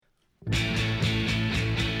Hello,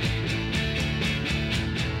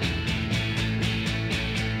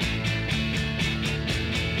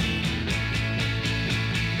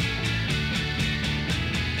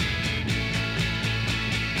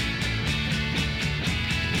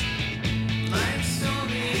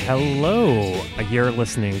 you're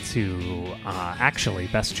listening to actually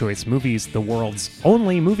Best Choice Movies, the world's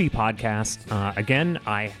only movie podcast. Again,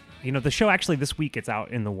 the show actually this week it's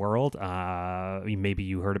out in the world. Maybe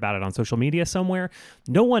you heard about it on social media somewhere.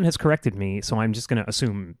 No one has corrected me, so I'm just going to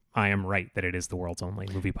assume I am right that it is the world's only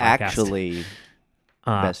movie podcast. Actually,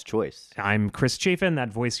 Best Choice. I'm Chris Chafin. That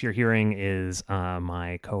voice you're hearing is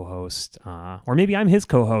my co-host, or maybe I'm his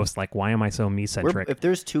co-host. Like, why am I so me-centric? If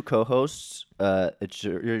there's two co-hosts,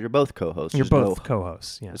 you're both co-hosts. You're both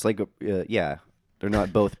co-hosts. Yeah, it's like they're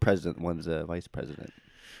not both president. One's a vice president.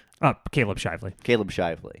 Caleb Shively. Caleb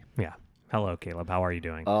Shively. Yeah. Hello, Caleb. How are you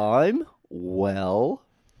doing? I'm well.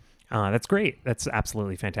 That's great. That's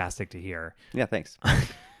absolutely fantastic to hear. Yeah, thanks.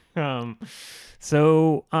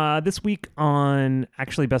 So this week on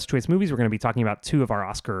actually Best Choice Movies, we're going to be talking about two of our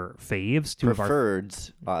Oscar faves, preferred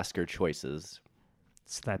Oscar choices.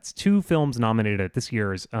 So that's two films nominated at this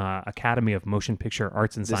year's Academy of Motion Picture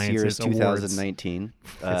Arts and Sciences Awards. 2019.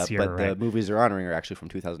 But the movies they're honoring are actually from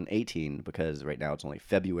 2018 because right now it's only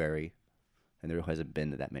February. And there hasn't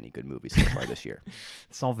been that many good movies so far this year.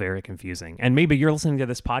 It's all very confusing. And maybe you're listening to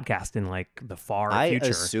this podcast in like the far future. I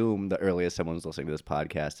assume the earliest someone's listening to this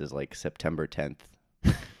podcast is like September 10th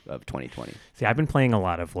of 2020. See, I've been playing a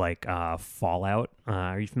lot of like Fallout.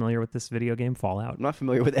 Are you familiar with this video game, Fallout? I'm not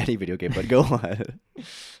familiar with any video game, but go on.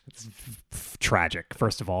 It's tragic,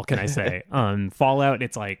 first of all, can I say. Fallout,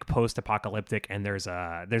 it's like post-apocalyptic, and there's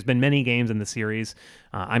been many games in the series.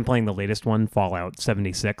 I'm playing the latest one, Fallout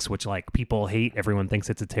 76, which like people hate. Everyone thinks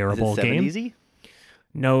it's a terrible game. Easy?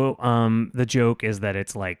 No, the joke is that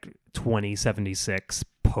it's like 2076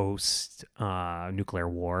 post nuclear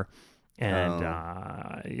war.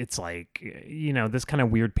 And it's like, this kind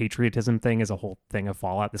of weird patriotism thing is a whole thing of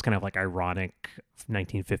Fallout. This kind of like ironic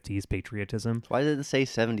 1950s patriotism. Why did it say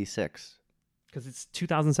 76? Because it's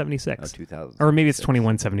 2076. Oh, 2000. Or maybe it's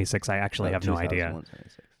 2176. I actually have no idea.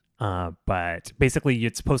 But basically,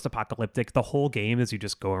 it's post-apocalyptic. The whole game is you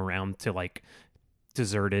just go around to like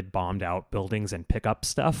deserted, bombed out buildings and pick up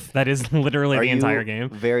stuff. That is literally the entire game.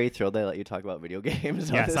 Very thrilled they let you talk about video games.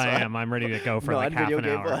 Yes, I am. I'm ready to go for like half an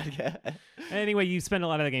hour. Podcast. Anyway, you spend a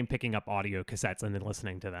lot of the game picking up audio cassettes and then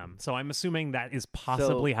listening to them. So I'm assuming that is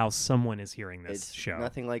possibly how someone is hearing this show.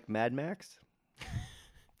 Nothing like Mad Max?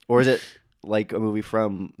 Or is it like a movie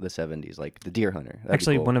from the 70s, like The Deer Hunter?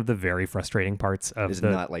 Actually, one of the very frustrating parts of it's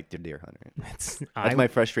not like The Deer Hunter. That's my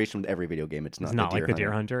frustration with every video game. It's not like The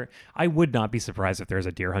Deer Hunter. I would not be surprised if there's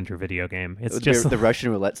a Deer Hunter video game. It's just the Russian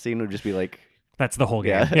roulette scene would just be like... That's the whole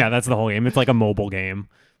game. Yeah, that's the whole game. It's like a mobile game.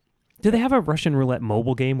 Do they have a Russian roulette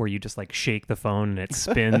mobile game where you just like shake the phone and it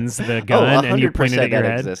spins the gun and you point it at your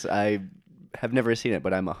head? Exists. I have never seen it,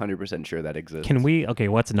 but I'm 100% sure that exists. Can we? Okay,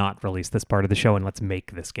 let's not release this part of the show and let's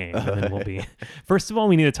make this game. And then we'll be. First of all,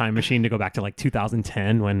 we need a time machine to go back to like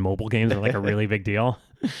 2010 when mobile games were like a really big deal.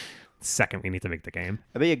 Second, we need to make the game.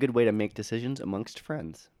 I bet you a good way to make decisions amongst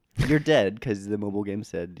friends. You're dead because the mobile game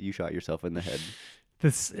said you shot yourself in the head.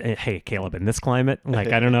 Hey, Caleb, in this climate, like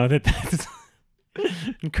I don't know that's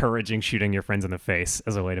encouraging shooting your friends in the face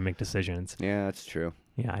as a way to make decisions. Yeah, that's true.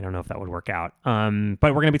 Yeah, I don't know if that would work out. But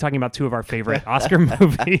we're going to be talking about two of our favorite Oscar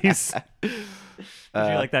movies. Did you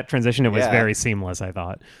like that transition? It was very seamless, I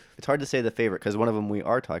thought. It's hard to say the favorite because one of them we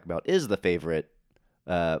are talking about is the favorite.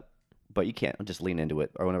 But you can't just lean into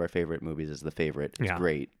it. Or one of our favorite movies is the favorite. It's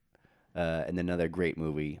great. And then another great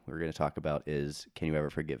movie we're going to talk about is Can You Ever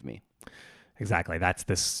Forgive Me? Exactly. That's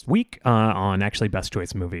this week on actually Best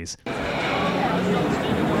Choice Movies.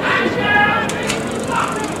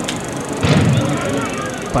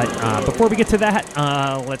 But before we get to that,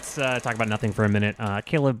 let's talk about nothing for a minute.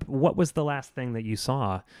 Caleb, what was the last thing that you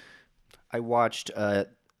saw? I watched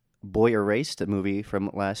Boy Erased, a movie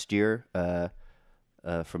from last year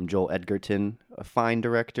from Joel Edgerton, a fine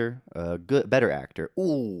director, better actor.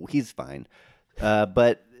 Ooh, he's fine.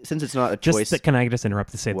 But since it's not a choice... Can I just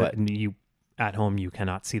interrupt to say that you... At home, you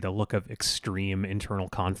cannot see the look of extreme internal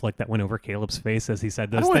conflict that went over Caleb's face as he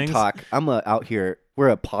said those things. I don't want to talk. I'm out here. We're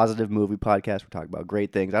a positive movie podcast. We're talking about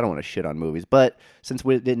great things. I don't want to shit on movies. But since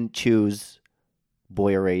we didn't choose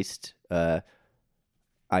Boy Erased, I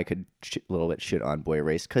could a little bit shit on Boy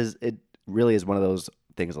Erased because it really is one of those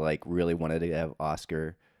things like really wanted to have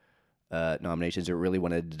Oscar nominations. It really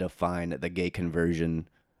wanted to define the gay conversion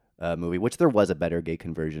movie, which there was a better gay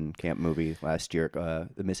conversion camp movie last year,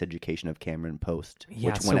 The Miseducation of Cameron Post,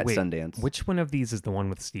 which won at Sundance. Which one of these is the one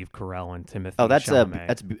with Steve Carell and Timothy Chalamet?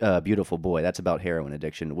 That's Beautiful Boy. That's about heroin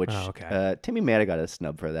addiction, which okay. Timmy Mata got a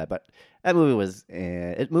snub for that, but that movie was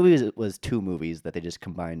was two movies that they just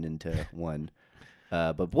combined into one.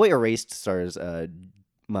 But Boy Erased stars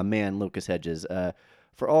my man Lucas Hedges.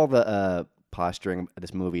 For all the posturing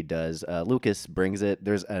this movie does, Lucas brings it.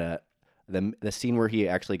 There's the scene where he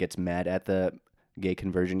actually gets mad at the gay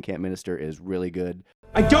conversion camp minister is really good.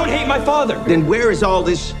 I don't hate my father. Then where is all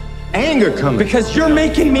this anger coming? Because you're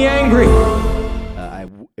making me angry.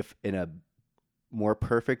 If in a more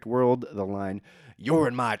perfect world, the line "You're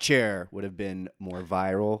in my chair" would have been more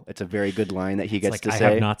viral. It's a very good line that he gets to say.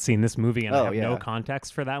 I have not seen this movie, and I have no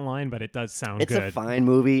context for that line, but it does sound good. It's a fine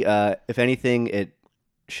movie. If anything, it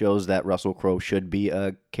shows that Russell Crowe should be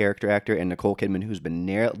a character actor, and Nicole Kidman, who's been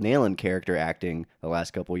nailing character acting the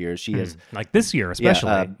last couple of years, she is like this year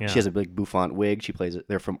especially. She has a big bouffant wig. She plays.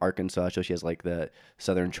 They're from Arkansas, so she has like the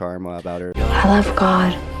Southern charm about her. I love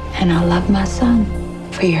God, and I love my son.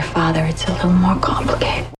 For your father, it's a little more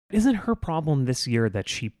complicated. Isn't her problem this year that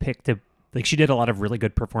she picked she did a lot of really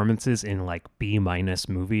good performances in like B-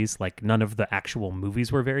 movies. Like none of the actual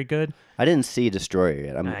movies were very good. I didn't see Destroyer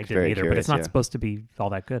yet. I didn't either, but it's not supposed to be all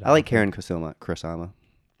that good. I like Karen Kurosama.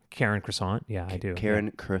 Karen Croissant? Yeah, I do.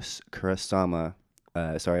 Karen Kurosama.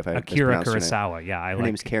 Sorry if I Akira mispronounced her name. Kurosawa. Yeah, Her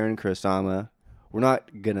name's Karen Kurosama. I'm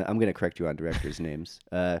gonna correct you on directors' names.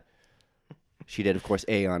 She did, of course,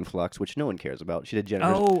 Aeon Flux, which no one cares about. She did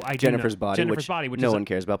Jennifer's Body, which no one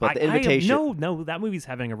cares about. But The Invitation... No, that movie's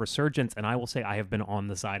having a resurgence, and I will say I have been on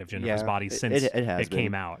the side of Jennifer's Body since it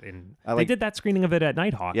came out. And they did that screening of it at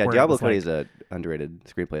Nighthawk. Yeah, Diablo Cody is an underrated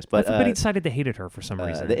screenplay. But everybody decided they hated her for some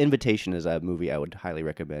reason. The Invitation is a movie I would highly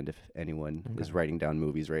recommend if anyone is writing down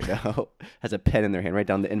movies right now, has a pen in their hand. Write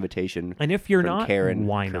down The Invitation. And if you're not, Karen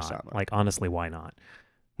why Kurosawa. not? Like, honestly, why not?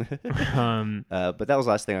 But that was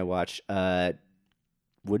the last thing I watched.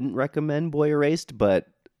 Wouldn't recommend Boy Erased, but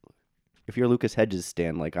if you're a Lucas Hedges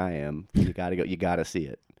stan like I am, you gotta go. You gotta see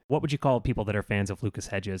it. What would you call people that are fans of Lucas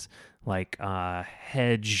Hedges? Like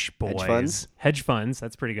hedge boys, hedge funds. Hedge funds.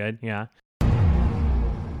 That's pretty good. Yeah.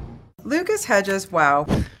 Lucas Hedges. Wow.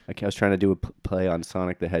 Okay, I was trying to do a play on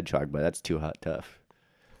Sonic the Hedgehog, but that's too hot tough.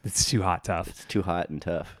 It's too hot tough. It's too hot and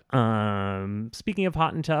tough. Speaking of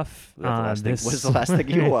hot and tough, what was the last thing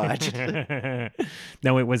you watched?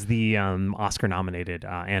 No, it was the Oscar-nominated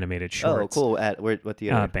animated shorts. Oh, cool! What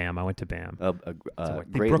theater? BAM. I went to BAM. The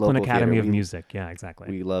great Brooklyn Academy of Music. Yeah, exactly.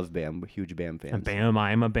 We love BAM. Huge BAM fans. BAM.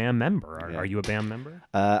 I'm a BAM member. Are you a BAM member?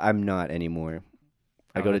 I'm not anymore.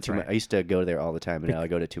 I go to too. I used to go there all the time, and now I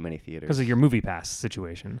go to too many theaters because of your Movie Pass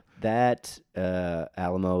situation. That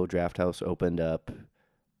Alamo Drafthouse opened up.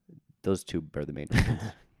 Those two are the main reasons.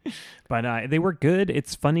 But they were good.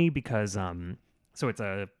 It's funny because so it's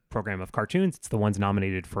a program of cartoons. It's the ones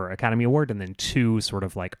nominated for Academy Award, and then two sort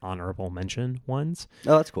of like honorable mention ones.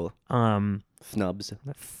 Oh, that's cool. Snubs.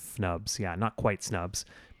 Snubs, yeah, not quite snubs.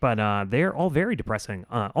 But they're all very depressing.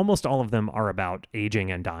 Almost all of them are about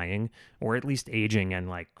aging and dying, or at least aging and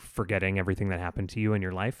like forgetting everything that happened to you in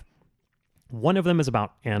your life. One of them is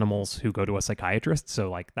about animals who go to a psychiatrist, so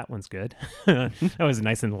like that one's good. That was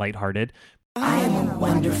nice and lighthearted. I am a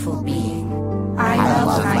wonderful being. I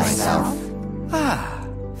love myself. Ah,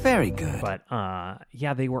 very good. But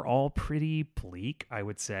yeah, they were all pretty bleak, I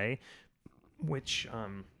would say, which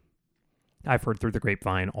I've heard through the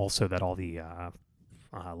grapevine also that all the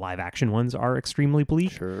live action ones are extremely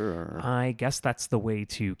bleak. Sure. I guess that's the way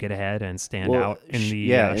to get ahead and stand out in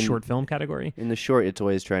the short film category. In the short, it's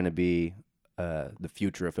always trying to be the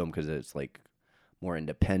future of film because it's like more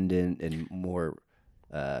independent and more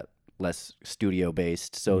less studio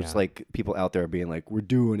based. So it's like people out there being like, we're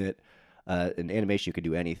doing it. In animation, you could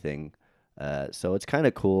do anything. So it's kind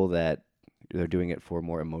of cool that they're doing it for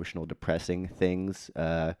more emotional, depressing things.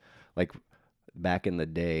 Like back in the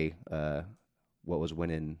day, what was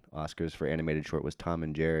winning Oscars for animated short was Tom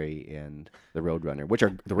and Jerry and The Roadrunner, which are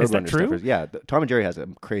the Roadrunner. Is that true? Tom and Jerry has a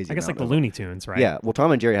crazy. I guess like the Looney Tunes, right? Yeah, well,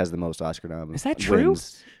 Tom and Jerry has the most Oscar noms. Is that true?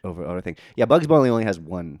 Over other things. Yeah, Bugs Bunny only has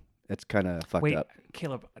one. It's kind of fucked up.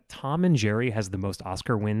 Caleb, Tom and Jerry has the most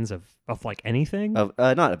Oscar wins of like anything? Of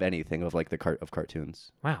not of anything, of like the of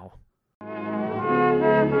cartoons. Wow.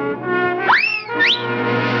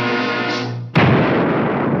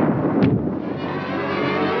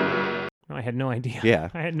 I had no idea. Yeah.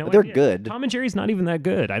 I had no idea. They're good. Tom and Jerry's not even that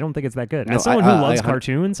good. I don't think it's that good. No, As someone who loves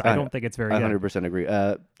cartoons, I don't think it's very good. I 100% agree.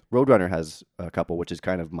 Roadrunner has a couple, which is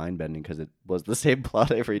kind of mind-bending because it was the same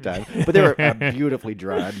plot every time. But they were beautifully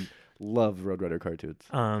drawn. Love Roadrunner cartoons.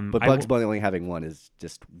 But I Bugs will- Bunny only having one is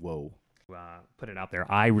just whoa. Put it out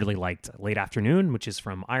there. I really liked Late Afternoon, which is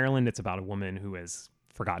from Ireland. It's about a woman who has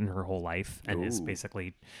forgotten her whole life and is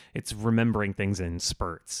basically, it's remembering things in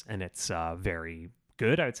spurts, and it's very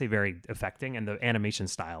good. I would say very affecting, and the animation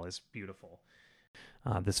style is beautiful.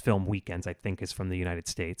 This film Weekends, I think, is from the United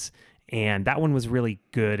States, and that one was really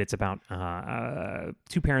good. It's about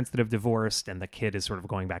two parents that have divorced, and the kid is sort of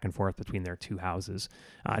going back and forth between their two houses.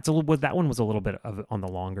 That one was a little bit on the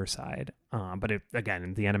longer side, but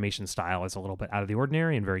again, the animation style is a little bit out of the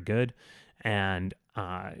ordinary and very good. And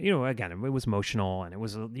again, it was emotional and it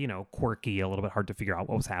was quirky, a little bit hard to figure out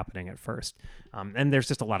what was happening at first. And there's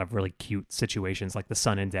just a lot of really cute situations, like the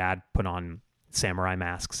son and dad put on samurai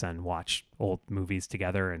masks and watch old movies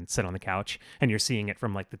together and sit on the couch, and you're seeing it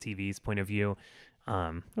from like the TV's point of view.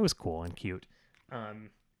 It was cool and cute.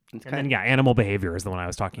 Animal Behavior is the one I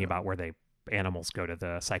was talking about, where animals go to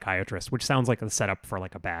the psychiatrist, which sounds like a setup for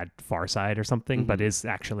like a bad Far Side or something, but is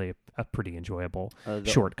actually a pretty enjoyable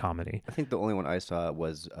short comedy. I think the only one I saw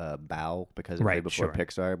was Bao, because right before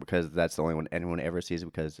Pixar, because that's the only one anyone ever sees,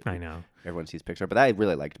 because I know everyone sees Pixar. But I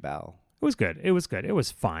really liked Bao. It was good. It was good. It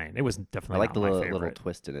was fine. It was definitely. I like the not little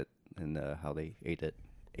twist in it and how they ate.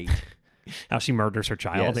 How she murders her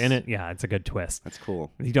child in it. Yeah, it's a good twist. That's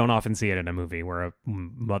cool. You don't often see it in a movie where a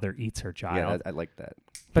mother eats her child. Yeah, I like that.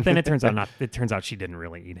 But then it turns out It turns out she didn't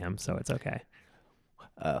really eat him, so it's okay.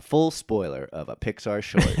 Full spoiler of a Pixar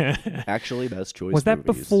short. Actually, Best Choice. Was that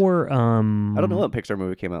movies. before? I don't know what Pixar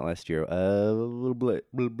movie came out last year. Like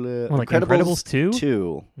Incredibles 2?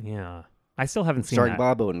 2. Yeah, I still haven't seen starring that.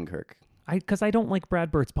 Bob Odenkirk. Because I don't like Brad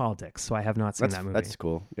Bird's politics, so I have not seen that movie. That's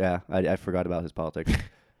cool. Yeah, I forgot about his politics.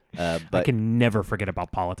 But I can never forget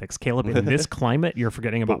about politics. Caleb, in this climate, you're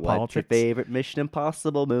forgetting about politics? What's your favorite Mission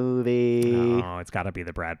Impossible movie? Oh, it's got to be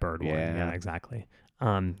the Brad Bird one. Yeah, exactly. You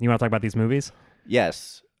want to talk about these movies?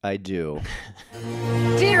 Yes, I do.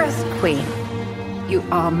 Dearest Queen, you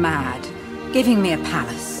are mad. Giving me a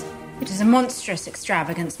palace. It is a monstrous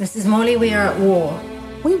extravagance, Mrs. Molly. We are at war.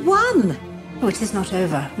 We won! Oh, it is not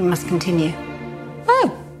over. We must continue.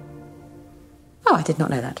 Oh, I did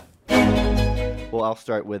not know that. Well, I'll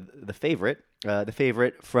start with the favorite. The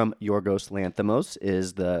favorite from Yorgos Lanthimos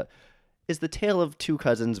is the tale of two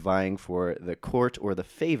cousins vying for the court or the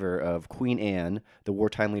favor of Queen Anne, the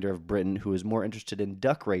wartime leader of Britain, who is more interested in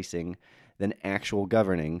duck racing than actual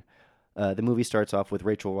governing. The movie starts off with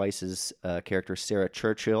Rachel Weisz's character Sarah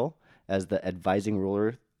Churchill as the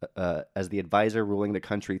advisor ruling the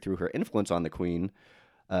country through her influence on the Queen,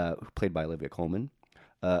 played by Olivia Colman.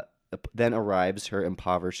 Then arrives her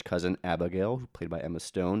impoverished cousin Abigail, played by Emma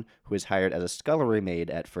Stone, who is hired as a scullery maid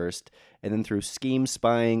at first, and then through scheme,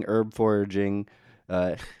 spying, herb foraging,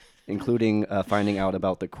 including finding out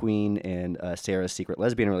about the Queen and Sarah's secret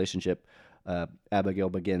lesbian relationship, Abigail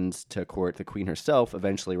begins to court the Queen herself,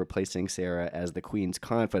 eventually replacing Sarah as the Queen's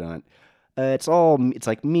confidant. It's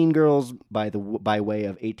like Mean Girls by way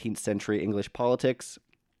of 18th century English politics.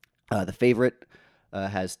 The favorite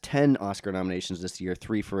has 10 Oscar nominations this year,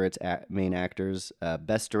 3 for its main actors,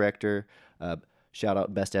 Best Director, shout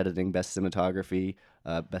out Best Editing, Best Cinematography,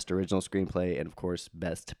 Best Original Screenplay, and of course,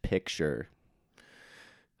 Best Picture.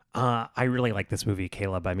 I really like this movie,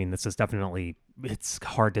 Caleb. I mean, it's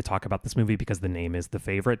hard to talk about this movie because the name is The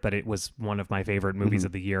Favorite, but it was one of my favorite movies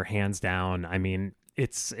of the year, hands down. I mean,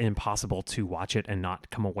 it's impossible to watch it and not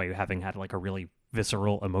come away having had like a really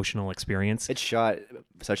visceral, emotional experience. It's shot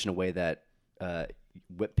such in a way that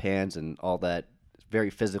whip pans and all that, very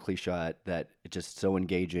physically shot, that it's just so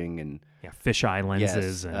engaging. And fisheye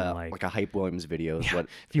lenses, and like a Hype Williams video is what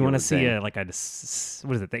if you want to see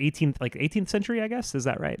what is it, the 18th century, I guess, is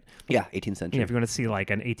that right? 18th century. Yeah, if you want to see like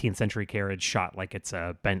an 18th century carriage shot like it's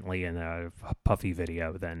a Bentley in a puffy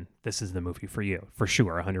video, then this is the movie for you, for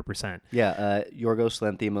sure, 100%. Yorgos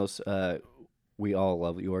Lanthimos, we all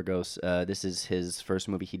love Yorgos. This is his first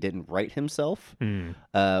movie he didn't write himself,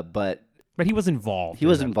 but he was involved. He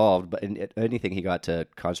was involved, but in anything, he got to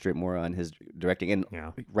concentrate more on his directing and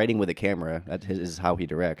writing with a camera. That is how he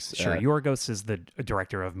directs. Sure. Yorgos is the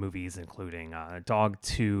director of movies including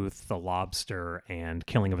Dogtooth, The Lobster, and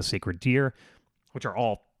Killing of a Sacred Deer, which are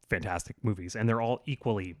all fantastic movies, and they're all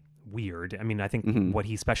equally weird. I mean, I think what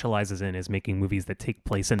he specializes in is making movies that take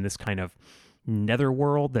place in this kind of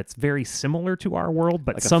netherworld that's very similar to our world,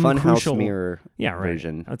 but like some a Funhouse crucial mirror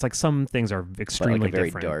version. It's like some things are extremely but like very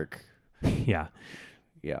different. Dark. Yeah,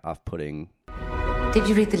 off-putting. Did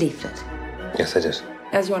you read the leaflet? Yes, I did.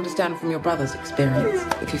 As you understand from your brother's experience,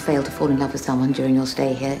 If you fail to fall in love with someone during your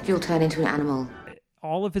stay here, you'll turn into an animal.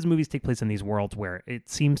 all of his movies take place in these worlds where it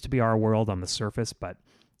seems to be our world on the surface, but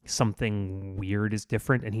something weird is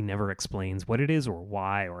different, and he never explains what it is or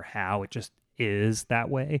why or how. It just is that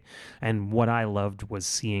way. And what I loved was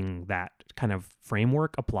seeing that kind of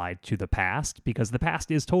framework applied to the past, because the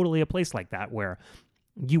past is totally a place like that where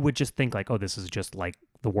you would just think like, oh, this is just like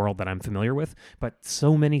the world that I'm familiar with. But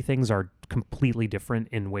so many things are completely different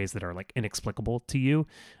in ways that are like inexplicable to you.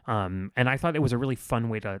 And I thought it was a really fun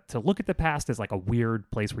way to look at the past as like a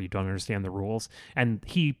weird place where you don't understand the rules. And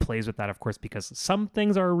he plays with that, of course, because some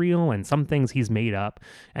things are real and some things he's made up.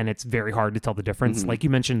 And it's very hard to tell the difference. Like you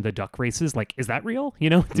mentioned the duck races, like, is that real? You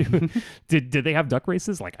know, did they have duck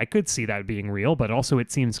races? Like I could see that being real, but also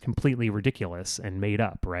it seems completely ridiculous and made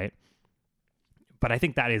up, right? But I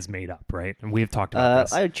think that is made up, right? And we've talked about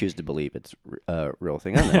this. I would choose to believe it's a real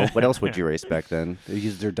thing. I don't know. What else would you race back then? They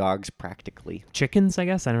used their dogs practically. Chickens, I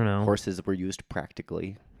guess? I don't know. Horses were used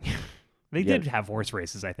practically. They did have horse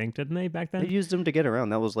races, I think, didn't they, back then? They used them to get around.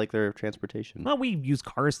 That was like their transportation. Well, we use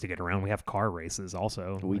cars to get around. We have car races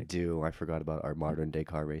also. We do. I forgot about our modern day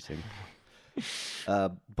car racing.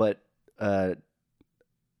 But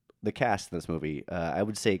the cast in this movie, I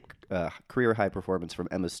would say career high performance from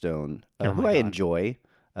Emma Stone, who I enjoy.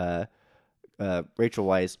 Rachel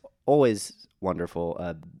Weisz, always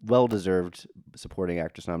wonderful. Well-deserved supporting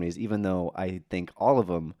actress nominees, even though I think all of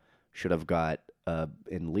them should have got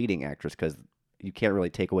in leading actress, because you can't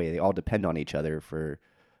really take away. They all depend on each other for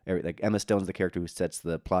like Emma Stone's the character who sets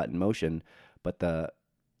the plot in motion, but the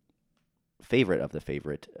favorite of the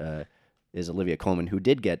favorite is Olivia Colman, who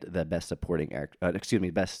did get the best supporting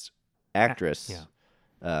best actress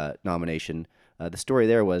nomination. The story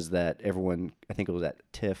there was that everyone, I think it was at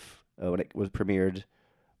TIFF when it was premiered,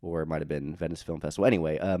 or it might have been Venice Film Festival.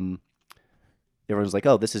 Anyway, everyone was like,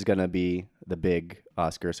 "Oh, this is gonna be the big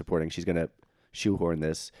Oscar supporting. She's gonna shoehorn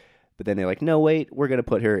this." But then they're like, "No, wait, we're gonna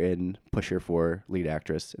push her for lead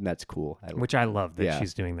actress," and that's cool. Which I love that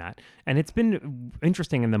she's doing that. And it's been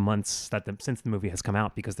interesting in the months since the movie has come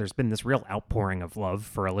out, because there's been this real outpouring of love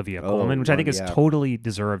for Olivia Colman, which I think is totally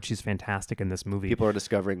deserved. She's fantastic in this movie. People are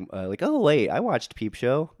discovering, like, oh wait, I watched Peep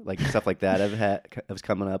Show, like stuff like that. It was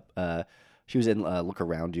coming up. She was in Look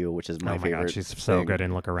Around You, which is my favorite. God, she's so good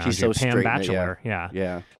in Look Around You. She's so Pam straight, Batchelor,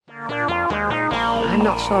 yeah. I'm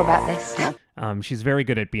not sure about this. She's very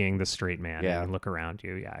good at being the straight man and Look Around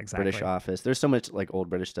You. Yeah, exactly. British Office. There's so much like old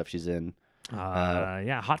British stuff she's in.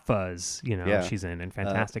 Hot Fuzz, she's in, and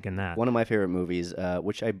fantastic in that. One of my favorite movies,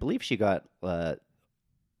 which I believe she got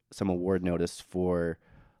some award notice for,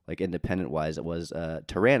 like independent-wise, it was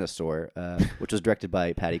Tyrannosaur, which was directed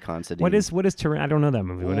by Paddy Considine. What is Tyrannosaur? I don't know that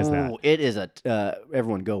movie. What is that? It is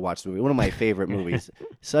everyone go watch the movie. One of my favorite movies.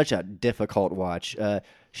 Such a difficult watch.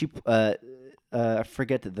 I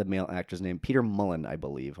forget the male actor's name. Peter Mullen, I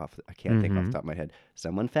believe. I can't think off the top of my head.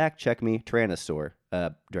 Someone fact check me. Tyrannosaur,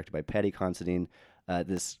 directed by Paddy Considine.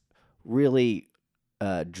 This really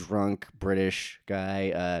drunk British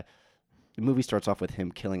guy. The movie starts off with him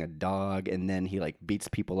killing a dog, and then he like beats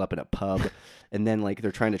people up in a pub, and then like they're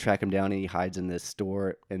trying to track him down, and he hides in this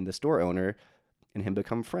store, and the store owner and him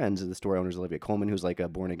become friends. And the store owner is Olivia Colman, who's like a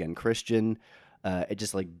born again Christian. It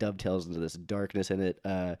just like dovetails into this darkness in it.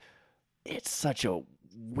 It's such a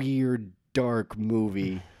weird, dark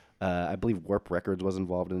movie. I believe Warp Records was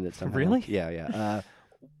involved in it somehow. Really? Yeah.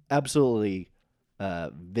 Absolutely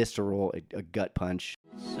visceral, a gut punch.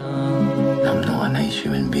 I'm not a nice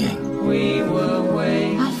human being.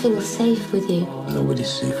 I feel safe with you.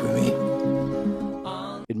 Nobody's safe with me.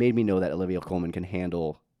 It made me know that Olivia Colman can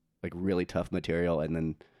handle like really tough material, and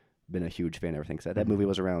then been a huge fan ever since. That movie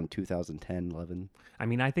was around 2010, 11. I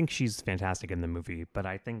mean, I think she's fantastic in the movie, but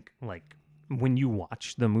I think like when you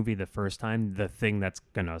watch the movie the first time, the thing that's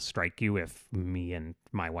gonna strike you, if me and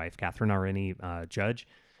my wife Catherine are any judge,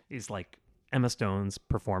 is like Emma Stone's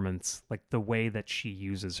performance. Like the way that she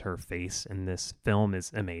uses her face in this film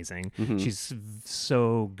is amazing. She's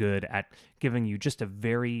so good at giving you just a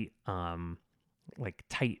very like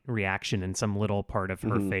tight reaction in some little part of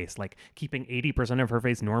her face, like keeping 80% of her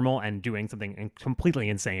face normal and doing something completely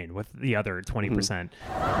insane with the other 20%.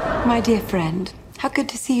 My dear friend, how good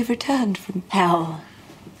to see you've returned from Hell,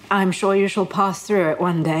 I'm sure you shall pass through it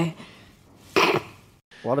one day.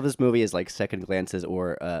 A lot of this movie is like second glances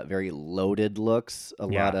or very loaded looks. A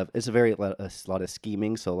lot of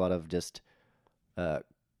scheming, so a lot of just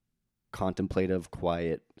contemplative,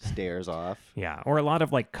 quiet stares off. Yeah, or a lot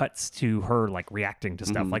of like cuts to her like reacting to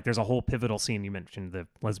stuff. Like there's a whole pivotal scene, you mentioned the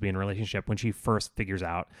lesbian relationship, when she first figures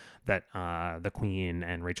out that the Queen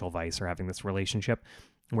and Rachel Weisz are having this relationship,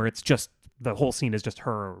 where it's just the whole scene is just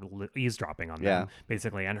her eavesdropping on them,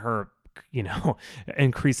 basically, and her,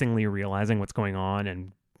 increasingly realizing what's going on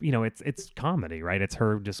and it's comedy, right? It's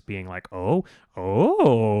her just being like, oh.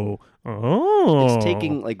 It's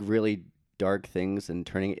taking like really dark things and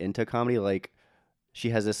turning it into comedy. Like she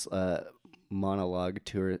has this monologue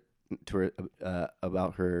to her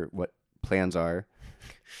about her what plans are.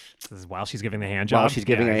 This is while she's giving the hand job. While she's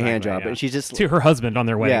giving a hand job, and she's just to her husband on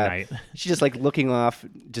their wedding night. She's just like looking off,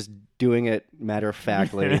 just doing it matter of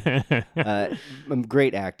factly.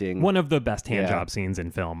 Great acting. One of the best hand job scenes in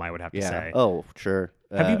film, I would have to say. Oh, sure.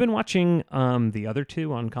 Have you been watching the other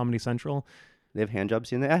two on Comedy Central? They have hand job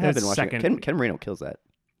scene there. I have been watching. Ken Marino kills that.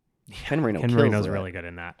 Ken Marino's really good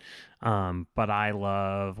in that. But I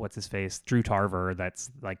love what's his face, Drew Tarver. That's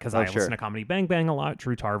like because I listen to Comedy Bang Bang a lot.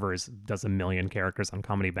 Drew Tarver does a million characters on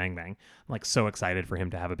Comedy Bang Bang. I'm like so excited for him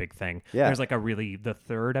to have a big thing. Yeah. There's like the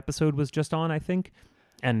third episode was just on, I think,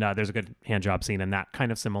 and there's a good hand job scene and that kind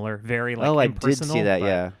of similar, very like I did see that.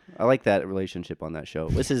 Yeah, I like that relationship on that show.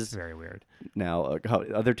 This is very weird. Now,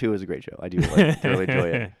 Other Two is a great show. I do really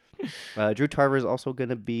enjoy it. Drew Tarver is also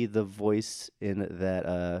going to be the voice in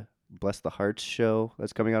that. Bless the Hearts show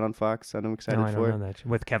that's coming out on Fox. I'm excited for. I don't know that.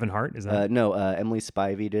 With Kevin Hart, is that? No, Emily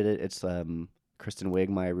Spivey did it. It's Kristen Wiig,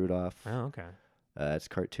 Maya Rudolph. Oh, okay. It's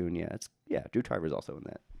cartoon. Yeah, Drew Tarver's also in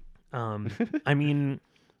that. I mean,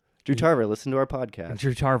 Drew Tarver, listen to our podcast.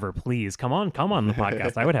 Drew Tarver, please come on the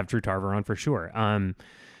podcast. I would have Drew Tarver on for sure.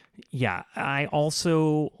 Yeah, I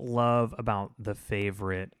also love about The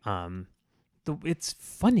Favorite. It's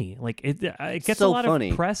funny. Like it gets so a lot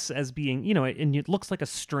funny. of press as being, and it looks like a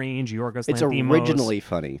strange Yorgos Lanthimos. It's originally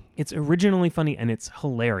funny. It's originally funny and it's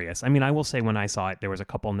hilarious. I mean, I will say when I saw it, there was a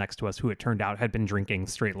couple next to us who it turned out had been drinking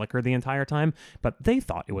straight liquor the entire time, but they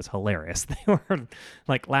thought it was hilarious. They were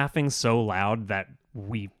like laughing so loud that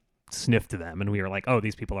we sniffed them and we were like, oh,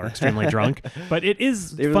 these people are extremely drunk. But it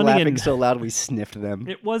is they were funny laughing so loud we sniffed them.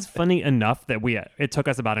 It was funny enough that it took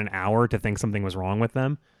us about an hour to think something was wrong with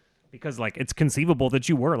them. Because, like, it's conceivable that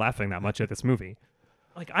you were laughing that much at this movie.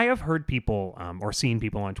 Like, I have heard people or seen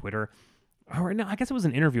people on Twitter, or no, I guess it was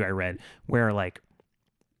an interview I read, where, like,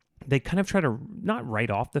 they kind of try to not write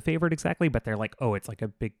off The Favorite exactly, but they're like, oh, it's like a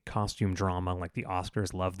big costume drama, like the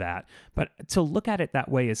Oscars love that. But to look at it that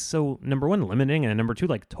way is so, number one, limiting, and number two,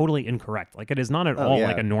 like, totally incorrect. Like, it is not at all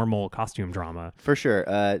like a normal costume drama. For sure.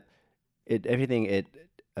 It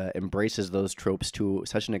embraces those tropes to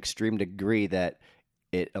such an extreme degree that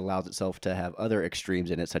it allows itself to have other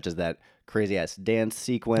extremes in it, such as that crazy ass dance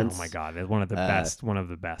sequence. Oh my god, it's one of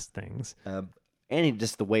the best things. And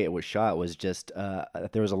just the way it was shot was just.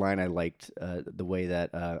 There was a line I liked, the way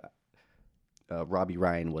that Robbie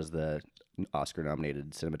Ryan was the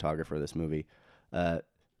Oscar-nominated cinematographer of this movie. The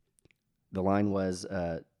line was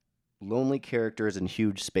 "lonely characters in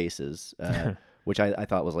huge spaces," which I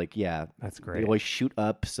thought was like, yeah, that's great. They always shoot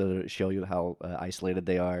up so to show you how isolated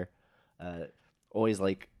they are. Always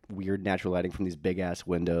like weird natural lighting from these big ass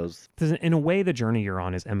windows. In a way, the journey you're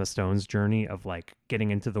on is Emma Stone's journey of like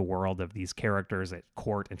getting into the world of these characters at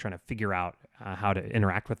court and trying to figure out how to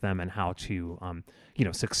interact with them and how to,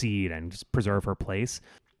 succeed and just preserve her place.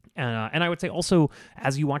 And I would say also,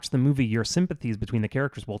 as you watch the movie, your sympathies between the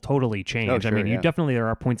characters will totally change. Oh, sure, I mean, there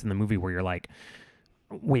are points in the movie where you're like,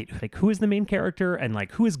 wait, like who is the main character and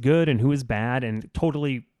like who is good and who is bad, and it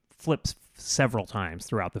totally flips several times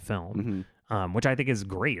throughout the film. Mm-hmm. Which I think is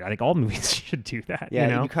great. I think all movies should do that.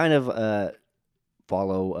 Yeah, you kind of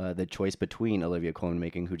follow the choice between Olivia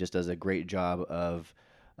Colman, who just does a great job of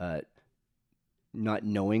not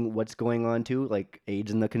knowing what's going on too, like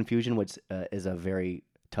aids in the confusion, which is a very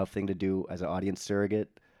tough thing to do as an audience surrogate.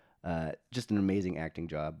 Just an amazing acting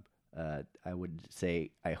job. I would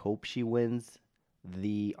say I hope she wins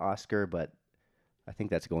the Oscar, but I think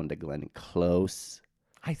that's going to Glenn Close.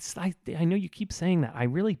 I know you keep saying that. I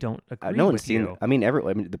really don't agree no with one's seen. you. I mean,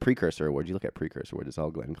 the Precursor Award. You look at Precursor Award; it's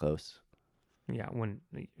all Glenn Close. Yeah,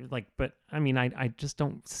 but I mean, I just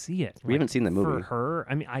don't see it. We haven't seen the movie. For her.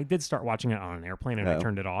 I mean, I did start watching it on an airplane, and I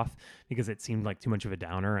turned it off because it seemed like too much of a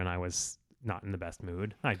downer, and I was not in the best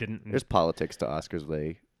mood. I didn't. There's politics to Oscars.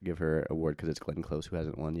 They give her award because it's Glenn Close who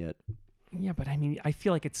hasn't won yet. Yeah, but I mean, I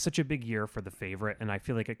feel like it's such a big year for The Favorite, and I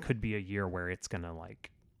feel like it could be a year where it's gonna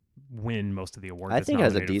like win most of the awards. I think it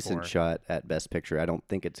has a decent for. shot at Best Picture. I don't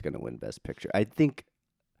think it's going to win Best Picture. I think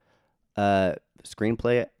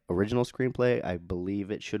screenplay, original screenplay, I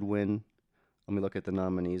believe it should win. Let me look at the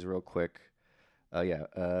nominees real quick.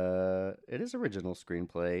 It is original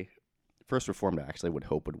screenplay. First Reformed, I actually would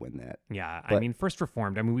hope would win that. Yeah, but I mean, First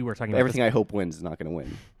Reformed, I mean, we were talking about everything I hope wins is not going to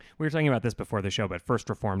win. We were talking about this before the show, but First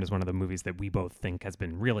Reformed is one of the movies that we both think has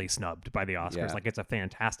been really snubbed by the Oscars. Yeah. Like, it's a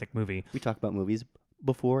fantastic movie. We talk about movies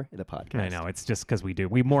before in a podcast. I know, it's just because we do.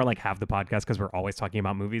 We more like have the podcast because we're always talking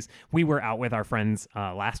about movies. We were out with our friends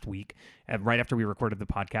last week, right after we recorded the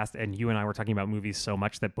podcast, and you and I were talking about movies so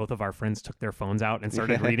much that both of our friends took their phones out and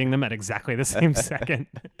started reading them at exactly the same second.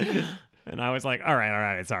 And I was like, all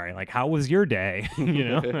right, sorry. Like, how was your day? You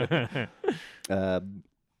know?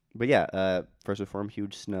 But yeah, First Reform,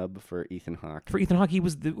 huge snub for Ethan Hawke. For Ethan Hawke,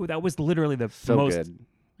 that was literally the So most good.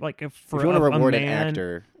 like If for you want to a reward man, an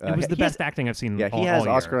actor, it was the he has- best acting I've seen. Yeah, he all has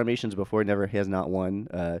year. Oscar nominations before. He has not won.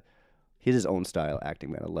 He has his own style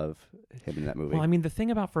acting, man. I love him in that movie. Well, I mean, the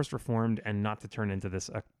thing about First Reformed, and not to turn into this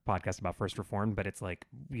podcast about First Reformed, but it's like,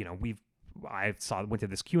 you know, went to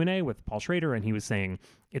this Q&A with Paul Schrader, and he was saying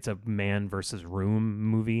it's a man versus room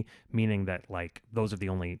movie, meaning that like those are the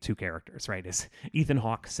only two characters, right? Is Ethan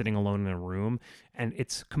Hawke sitting alone in a room, and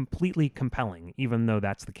it's completely compelling, even though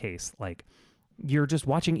that's the case. Like, you're just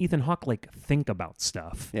watching Ethan Hawke like think about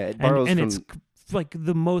stuff. Yeah, it borrows and from- it's like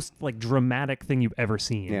the most like dramatic thing you've ever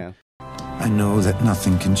seen. yeah. I know that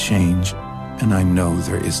nothing can change, and I know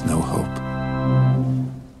there is no hope.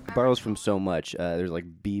 It borrows from so much. There's like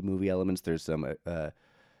B movie elements. There's some,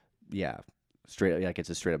 straight up, like it's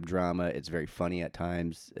a straight up drama. It's very funny at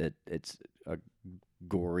times. It's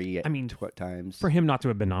gory at times. For him not to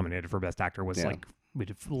have been nominated for Best Actor was like, it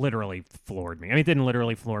literally floored me. I mean, it didn't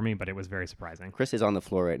literally floor me, but it was very surprising. Chris is on the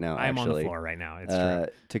floor right now. I am on the actually. floor right now. It's true.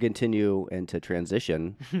 To continue and to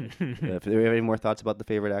transition, if there have any more thoughts about The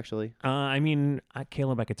Favorite, actually? I mean,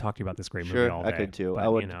 Caleb, I could talk to you about this great movie Sure, all day. I could too. But, I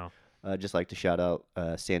would you know, just like to shout out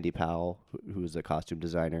Sandy Powell, who's a costume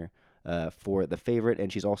designer, for The Favorite, and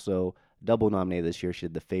she's also double nominated this year. She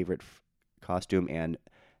did The Favorite costume and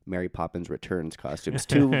Mary Poppins Returns costumes,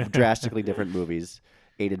 two drastically different movies,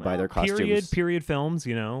 aided by their costumes. Period films,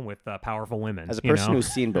 you know, with powerful women. As a person who's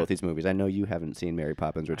seen both these movies, I know you haven't seen Mary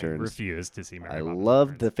Poppins Returns. I refuse to see Mary I Poppins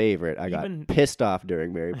loved Returns. The Favorite. I got pissed off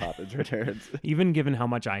during Mary Poppins Returns. Even given how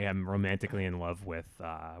much I am romantically in love with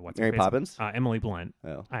Mary Poppins? Emily Blunt.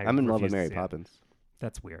 Oh, I'm in love with refuse to Mary see it. Poppins.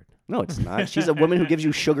 That's weird. No, it's not. She's a woman who gives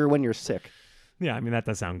you sugar when you're sick. Yeah, I mean that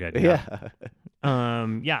does sound good. Yeah.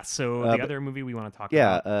 So the other movie we want to talk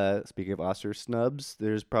about. Speaking of Oscar snubs,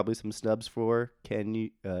 there's probably some snubs for Can You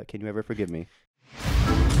Ever Forgive Me?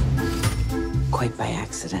 Quite by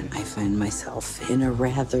accident, I find myself in a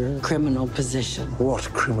rather criminal position. What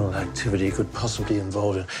criminal activity could possibly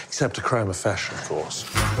involve it, except a crime of fashion, of course?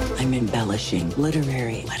 I'm embellishing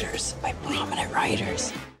literary letters by prominent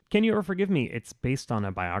writers. Can You Ever Forgive Me? It's based on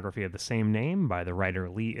a biography of the same name by the writer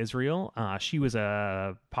Lee Israel. She was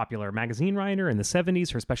a popular magazine writer in the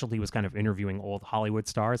 70s. Her specialty was kind of interviewing old Hollywood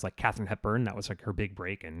stars like Katharine Hepburn. That was like her big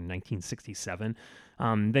break in 1967.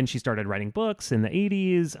 Then she started writing books in the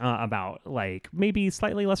 80s about like maybe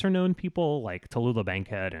slightly lesser known people like Tallulah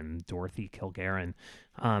Bankhead and Dorothy Kilgarren.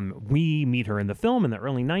 We meet her in the film in the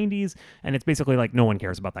early 90s, and it's basically like no one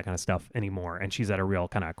cares about that kind of stuff anymore. And she's at a real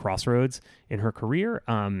kind of crossroads in her career.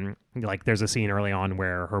 Like there's a scene early on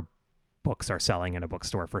where her books are selling in a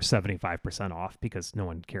bookstore for 75% off because no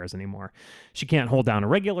one cares anymore. She can't hold down a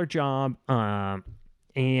regular job.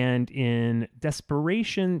 And in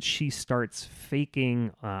desperation, she starts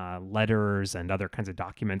faking letters and other kinds of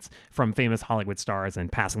documents from famous Hollywood stars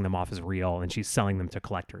and passing them off as real, and she's selling them to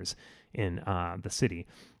collectors in the city.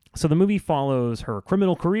 So the movie follows her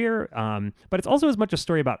criminal career, but it's also as much a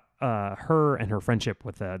story about her and her friendship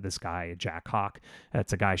with this guy, Jack Hawk.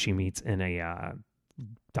 It's a guy she meets in a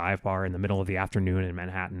dive bar in the middle of the afternoon in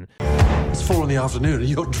Manhattan. It's 4 in the afternoon and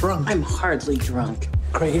you're drunk. I'm hardly drunk.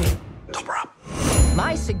 Craigie, top her up.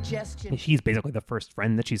 My suggestion. He's basically the first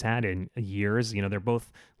friend that she's had in years. You know, they're both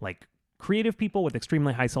like creative people with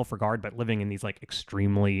extremely high self-regard, but living in these like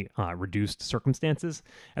extremely reduced circumstances.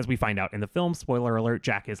 As we find out in the film, spoiler alert,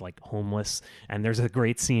 Jack is like homeless, and there's a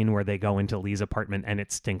great scene where they go into Lee's apartment and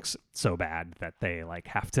it stinks so bad that they like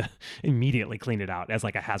have to immediately clean it out as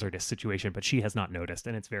like a hazardous situation, but she has not noticed,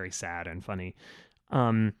 and it's very sad and funny.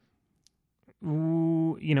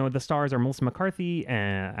 You know, the stars are Melissa McCarthy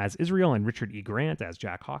as Israel and Richard E. Grant as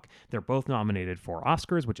Jack Hawk. They're both nominated for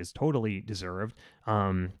Oscars, which is totally deserved.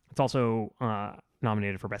 It's also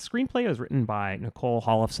nominated for Best Screenplay. It was written by Nicole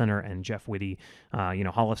Holofcener and Jeff Whitty.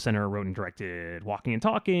 Holofcener wrote and directed Walking and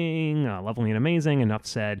Talking, Lovely and Amazing, Enough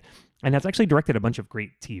Said, and has actually directed a bunch of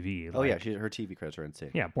great TV. Oh, yeah, her TV credits are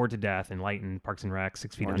insane. Yeah, Bored to Death, Enlightened, Parks and Rec,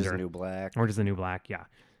 6 Feet Orange Under. is the New Black. Orange is the New Black, yeah.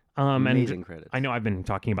 Amazing credits. I know I've been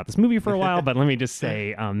talking about this movie for a while, but let me just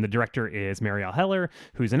say the director is Marielle Heller,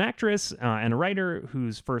 who's an actress and a writer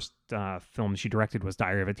whose first film she directed was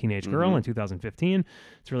Diary of a Teenage Girl in 2015.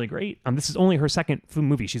 It's really great. This is only her second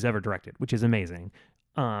movie she's ever directed, which is amazing.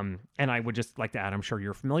 And I would just like to add, I'm sure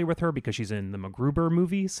you're familiar with her because she's in the MacGruber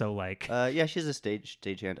movie. So like, yeah, she's a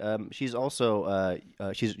stagehand. She's also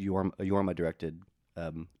she's Yorma directed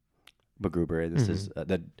MacGruber. This is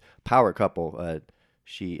the power couple.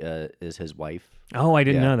 She is his wife. Oh, I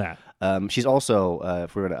didn't know that. She's also,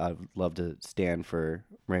 if we're gonna, I'd love to stand for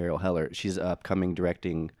Mariel Heller. She's upcoming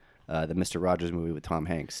directing the Mr. Rogers movie with Tom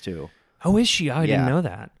Hanks too. Oh, is she? Oh, I didn't know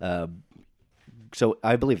that. So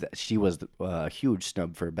I believe that she was a huge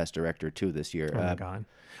snub for Best Director too this year. Oh my God.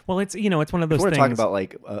 Well, it's it's one of those we're things. We're talking about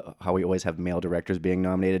like how we always have male directors being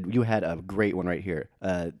nominated. You had a great one right here.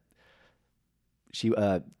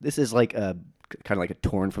 This is like kind of like a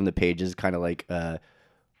torn from the pages, kind of like the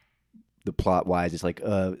plot wise. It's like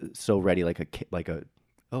so ready, like a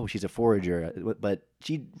oh, she's a forager, but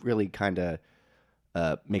she really kind of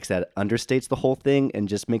makes that understates the whole thing and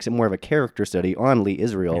just makes it more of a character study on Lee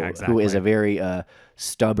Israel, who is a very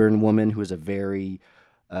stubborn woman, who is a very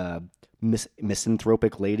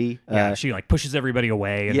misanthropic lady. Yeah, she like pushes everybody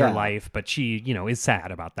away in her life, but she, is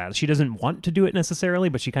sad about that. She doesn't want to do it necessarily,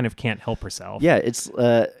 but she kind of can't help herself. Yeah, it's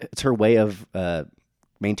her way of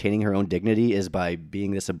maintaining her own dignity is by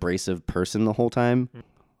being this abrasive person the whole time.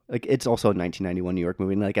 Like, it's also a 1991 New York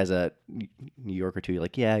movie, and like as a New Yorker too, you're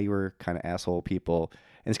like, yeah, you were kind of asshole people,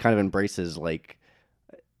 and it's kind of embraces like,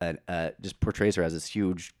 just portrays her as this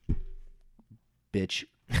huge bitch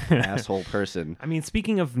asshole person. I mean,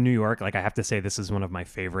 speaking of New York, like I have to say, this is one of my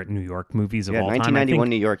favorite New York movies of all time. 1991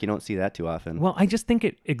 New York, you don't see that too often. Well, I just think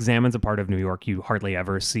it examines a part of New York you hardly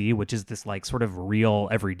ever see, which is this like sort of real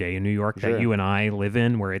everyday New York that you and I live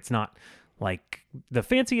in, where it's not like the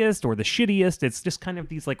fanciest or the shittiest. It's just kind of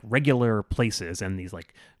these like regular places and these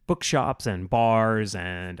like bookshops and bars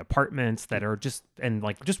and apartments that are just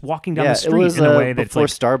walking down the street in a way that's before like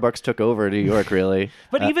Starbucks took over New York, really.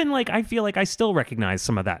 But even like I feel like I still recognize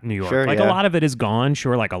some of that New York. Sure, a lot of it is gone,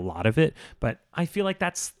 like a lot of it, but I feel like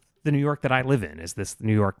that's the New York that I live in, is this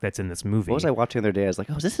New York that's in this movie. What was I watching the other day? I was like,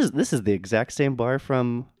 oh, this is the exact same bar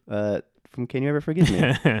from Can You Ever Forgive Me?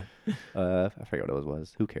 I forget what it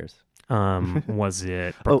was. Who cares? Was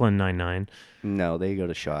it Brooklyn Nine-Nine? No, they go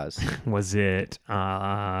to Shaw's. Was it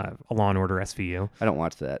Law and Order SVU? I don't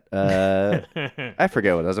watch that. I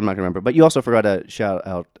forget what it was. I'm not gonna remember. But you also forgot to shout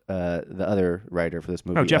out the other writer for this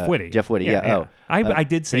movie. Oh, Jeff Whitty. Jeff Whitty. Yeah. I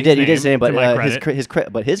did say he did say his name,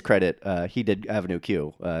 but his credit, he did Avenue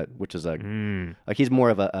Q, which is like he's more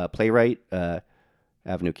of a playwright.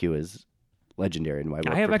 Avenue Q is legendary in my work.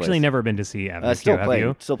 I have actually never been to see Avenue Q. Have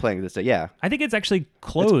you? Still playing this day. Yeah, I think it's actually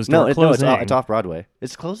closed. It's off Broadway.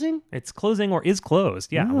 It's closing. It's closing or is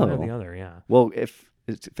closed. Yeah, one or the other. Yeah. Well, if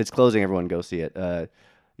it's closing, everyone go see it.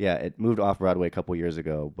 Yeah, it moved off Broadway a couple years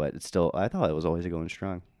ago, but it's still. I thought it was always going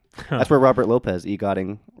strong. That's where Robert Lopez got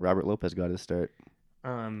his start.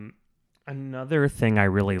 Another thing I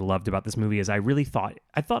really loved about this movie is I thought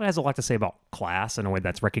it has a lot to say about class in a way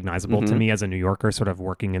that's recognizable to me as a New Yorker sort of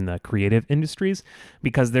working in the creative industries,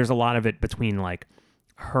 because there's a lot of it between like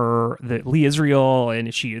Lee Israel,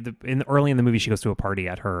 and early in the movie she goes to a party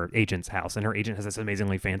at her agent's house, and her agent has this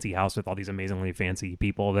amazingly fancy house with all these amazingly fancy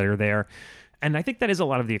people that are there. And I think that is a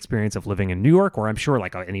lot of the experience of living in New York, or I'm sure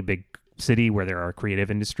like any big city where there are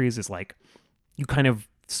creative industries, is like you kind of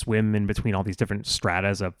swim in between all these different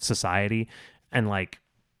stratas of society, and like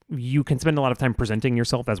you can spend a lot of time presenting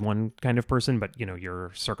yourself as one kind of person, but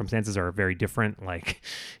your circumstances are very different. Like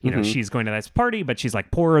she's going to this party, but she's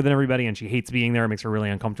like poorer than everybody, and she hates being there. It makes her really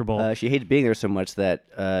uncomfortable. She hates being there so much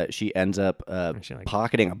that she ends up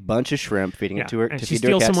pocketing a bunch of shrimp, feeding it to her. And to she feed her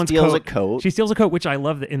steals cat, someone's steals coat. a coat. She steals a coat, which I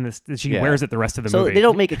love that in this. She wears it the rest of the movie. So they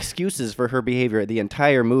don't make excuses for her behavior the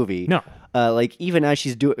entire movie. No. Like even as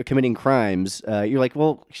she's committing crimes, you're like,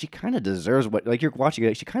 well, she kind of deserves what. Like you're watching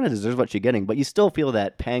it, she kind of deserves what she's getting, but you still feel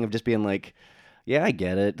that pang of just being like, yeah, I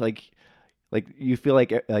get it. Like you feel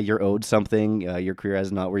like you're owed something. Your career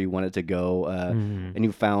is not where you want it to go, and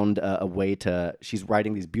you found a way to. She's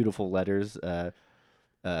writing these beautiful letters, and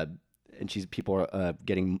people are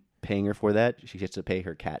paying her for that. She gets to pay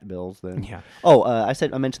her cat bills then. Yeah. Oh, I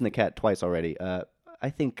mentioned the cat twice already. I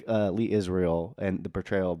think Lee Israel and the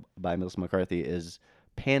portrayal by Melissa McCarthy is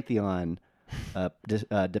pantheon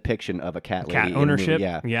depiction of a cat lady. Cat ownership?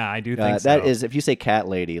 Yeah, I do think so. That is, if you say cat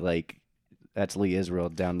lady, like, that's Lee Israel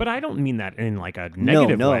down. But I don't mean that in like a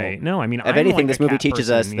negative way. No, I mean, if anything, this movie teaches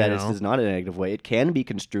us that it is not a negative way. It can be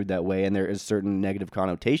construed that way, and there is certain negative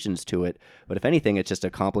connotations to it. But if anything, it's just a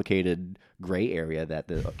complicated gray area that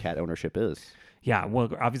the cat ownership is. Yeah, well,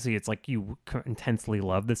 obviously it's like you intensely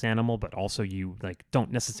love this animal, but also you like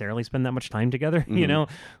don't necessarily spend that much time together. You know,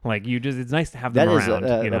 like you just it's nice to have them That is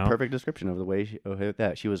around. a perfect description of the way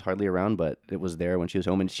she was hardly around, but it was there when she was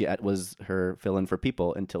home, and she was her fill-in for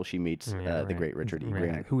people until she meets the great Richard E.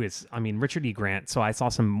 Grant, who is, I mean, Richard E. Grant. So I saw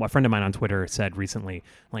a friend of mine on Twitter said recently,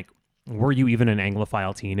 like, were you even an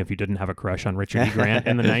Anglophile teen if you didn't have a crush on Richard E. Grant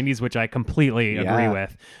in the 90s, which I completely agree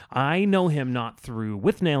with. I know him not through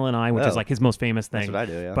Withnail and I, which is like his most famous thing. That's what I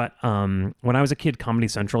do, yeah. But when I was a kid, Comedy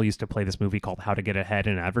Central used to play this movie called How to Get Ahead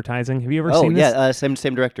in Advertising. Have you ever seen this? Oh, yeah,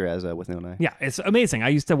 same director as Withnail and I. Yeah, it's amazing. I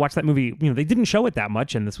used to watch that movie. You know, they didn't show it that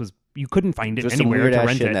much, and this was, you couldn't find it There's some anywhere to weird-ass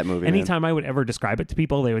rent shit it. in that movie, Anytime I would ever describe it to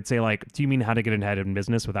people, they would say like, do you mean how to get ahead in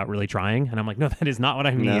business without really trying? And I'm like, no, that is not what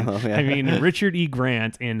I mean. No, yeah. I mean Richard E.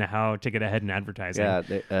 Grant in How to Get Ahead in Advertising.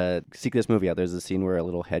 Yeah, seek this movie out. There's a scene where a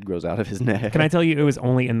little head grows out of his neck. Can I tell you, it was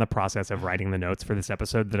only in the process of writing the notes for this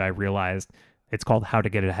episode that I realized it's called How to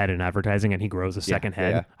Get Ahead in Advertising, and he grows a second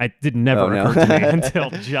head. Yeah. I did never occur to me until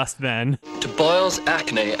just then. To boils,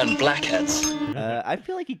 acne, and blackheads. I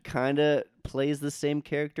feel like he kind of plays the same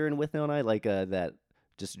character in Withnail and I, like that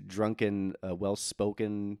just drunken,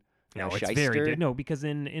 well-spoken No, it's shyster. very no, because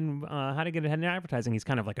in How to Get Ahead in Advertising, he's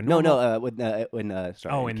kind of like a No, normal...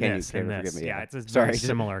 sorry. Oh, in Can this, you in forgive this. me? Yeah, it's a Sorry. very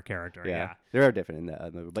similar character. Yeah. They are different in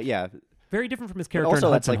that movie, but yeah. Very different from his character Also,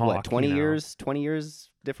 in that's Hudson like Hawk, 20 you know? years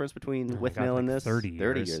difference between Withnail and this. 30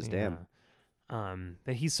 years. Damn.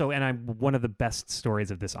 That he's so, and one of the best stories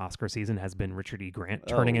of this Oscar season has been Richard E. Grant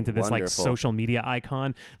turning into this like wonderful. social media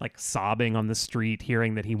icon, like sobbing on the street,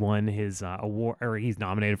 hearing that he won his award or he's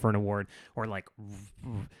nominated for an award, or like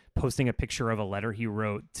posting a picture of a letter he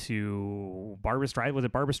wrote to Barbra Streisand. Was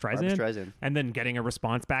it Barbra Streisand? Barbra Streisand. And then getting a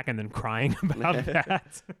response back and then crying about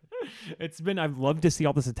that. I've loved to see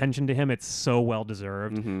all this attention to him. It's so well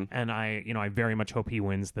deserved. And I very much hope he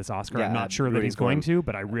wins this Oscar. Yeah, I'm not sure that he's going to,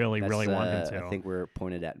 but I really want him to. I think we're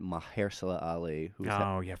pointed at Mahershala Ali.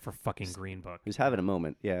 For fucking Green Book. Who's having a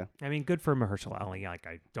moment, yeah. I mean, good for Mahershala Ali. Like,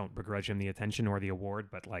 I don't begrudge him the attention or the award,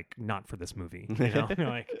 but like, not for this movie. You know,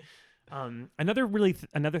 like,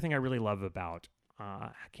 another thing I really love about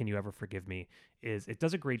Can You Ever Forgive Me is it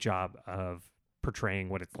does a great job of portraying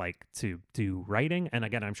what it's like to do writing. And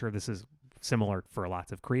again, I'm sure this is similar for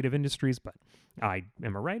lots of creative industries, but I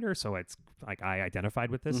am a writer, so it's like I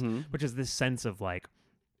identified with this, which is this sense of like,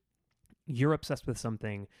 you're obsessed with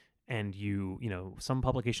something and you know, some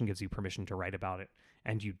publication gives you permission to write about it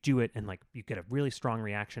and you do it and like you get a really strong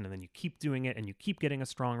reaction and then you keep doing it and you keep getting a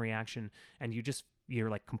strong reaction and you're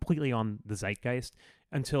like completely on the zeitgeist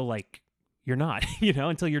until like you're not, you know,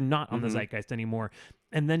 until you're not on the zeitgeist anymore.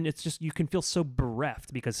 And then it's just, you can feel so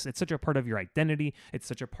bereft because it's such a part of your identity. It's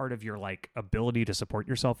such a part of your like ability to support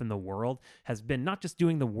yourself in the world has been not just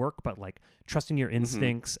doing the work, but like trusting your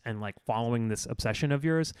instincts and like following this obsession of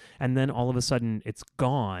yours. And then all of a sudden it's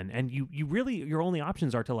gone. And you really, your only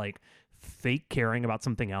options are to like fake caring about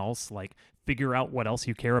something else, like figure out what else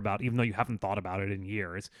you care about, even though you haven't thought about it in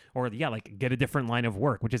years, or like get a different line of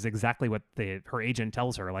work, which is exactly what her agent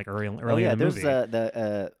tells her like early in the movie.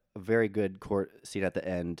 There's a very good court scene at the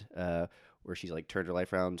end where she's like turned her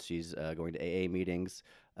life around. She's going to AA meetings,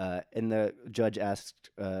 and the judge asked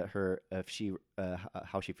her if she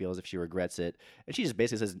how she feels, if she regrets it, and she just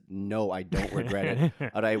basically says, "No, I don't regret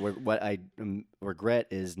it. What I regret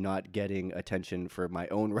is not getting attention for my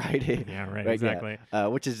own writing." Yeah, right, exactly. Yeah.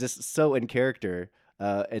 Which is just so in character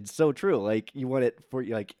and so true. Like you want it for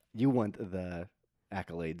like you want the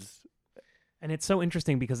accolades. And it's so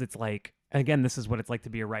interesting because it's like, again, this is what it's like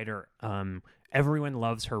to be a writer. Everyone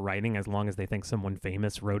loves her writing as long as they think someone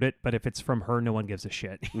famous wrote it. But if it's from her, no one gives a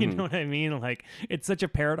shit. You know what I mean? Like, it's such a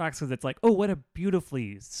paradox because it's like, oh, what a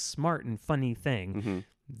beautifully smart and funny thing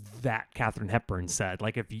that Katharine Hepburn said.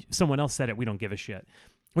 Like, if someone else said it, we don't give a shit.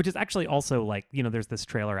 Which is actually also like, you know, there's this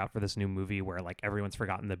trailer out for this new movie where like everyone's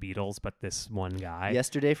forgotten the Beatles, but this one guy.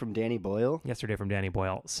 Yesterday from Danny Boyle.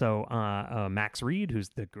 So Max Reed, who's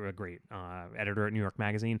the great editor at New York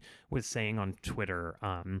Magazine, was saying on Twitter,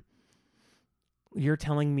 you're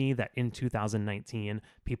telling me that in 2019,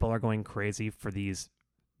 people are going crazy for these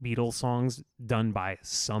Beatles songs done by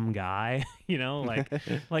some guy, you know,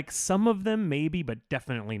 like some of them maybe, but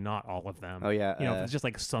definitely not all of them. Oh yeah. You know, if it's just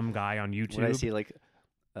like some guy on YouTube. When I see like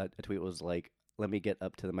a tweet was like, let me get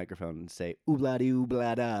up to the microphone and say, ooh-blah-dee,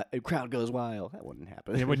 ooh-blah-da, and crowd goes wild. That wouldn't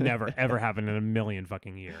happen. It would never, ever happen in a million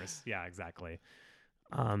fucking years. Yeah, exactly.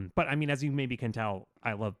 But I mean, as you maybe can tell,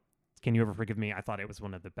 I love Can You Ever Forgive Me? I thought it was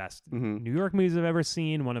one of the best New York movies I've ever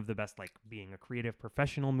seen, one of the best, like, being a creative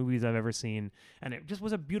professional movies I've ever seen. And it just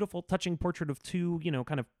was a beautiful, touching portrait of two, you know,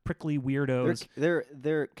 kind of prickly weirdos.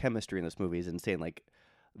 Their chemistry in this movie is insane. Like,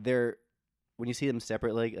 when you see them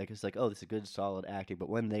separately, like it's like, oh, this is good, solid acting. But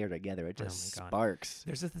when they are together, it just sparks.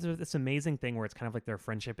 There's this amazing thing where it's kind of like their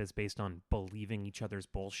friendship is based on believing each other's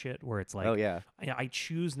bullshit. Where it's like, oh yeah, I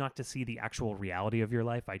choose not to see the actual reality of your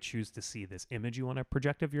life. I choose to see this image you want to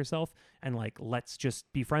project of yourself, and like, let's just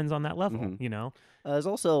be friends on that level. You know. There's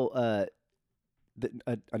also a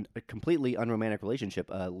completely unromantic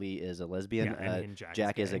relationship. Lee is a lesbian. And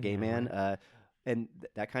Jack is a gay man. And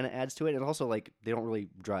that kind of adds to it. And also, like, they don't really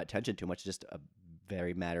draw attention too much. It's just a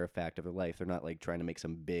very matter of fact of their life. They're not like trying to make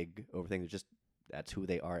some big over thing. They're just that's who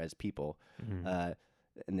they are as people. And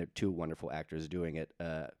they're two wonderful actors doing it.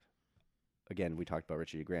 Again, we talked about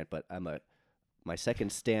Richard E. Grant, but my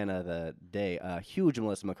second stan of the day, a huge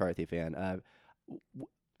Melissa McCarthy fan.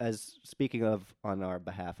 As speaking of on our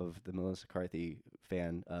behalf of the Melissa McCarthy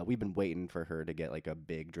fan, we've been waiting for her to get like a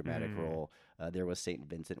big dramatic role. There was St.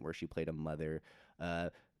 Vincent where she played a mother.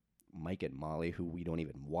 Mike and Molly, who we don't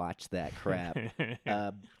even watch that crap.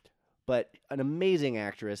 But an amazing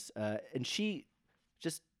actress, and she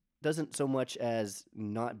just doesn't so much as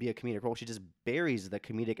not be a comedic role. She just buries the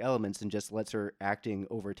comedic elements and just lets her acting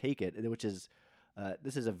overtake it, which is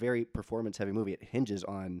this is a very performance-heavy movie. It hinges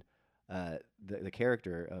on the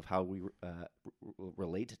character of how we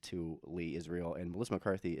relate to Lee Israel, and Melissa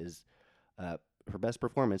McCarthy is her best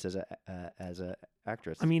performance as a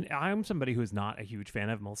actress. I mean, I'm somebody who's not a huge fan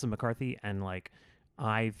of Melissa McCarthy, and like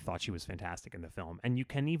I thought she was fantastic in the film. And you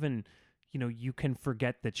can even, you can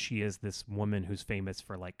forget that she is this woman who's famous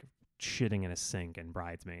for like shitting in a sink in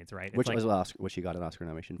Bridesmaids, right? Which she got an Oscar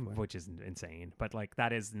nomination for. Which is insane. But like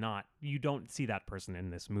that is not, you don't see that person in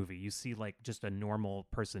this movie. You see like just a normal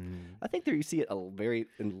person. I think there you see it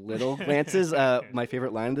in little glances. My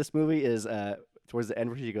favorite line of this movie is towards the end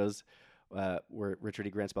where she goes, where Richard E.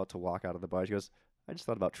 Grant's about to walk out of the bar. She goes, I just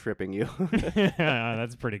thought about tripping you.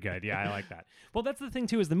 That's pretty good. Yeah, I like that. Well, that's the thing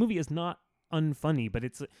too, is the movie is not unfunny, but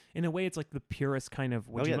it's in a way it's like the purest kind of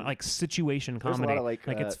like situation comedy. There's a lot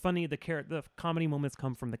of it's funny. The comedy moments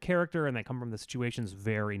come from the character and they come from the situations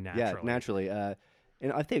very naturally. Yeah, naturally.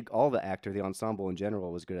 And I think all the ensemble in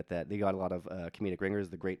general was good at that. They got a lot of comedic ringers.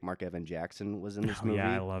 The great Mark Evan Jackson was in this movie.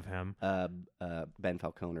 Yeah, I love him. Ben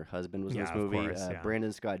Falcone, her husband, was in this of movie. Course,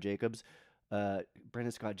 Brandon Scott Jacobs.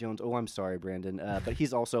 Brandon Scott Jones. Oh, I'm sorry, Brandon. But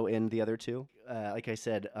he's also in the other two. Like I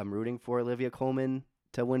said, I'm rooting for Olivia Colman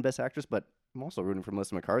to win Best Actress, but I'm also rooting for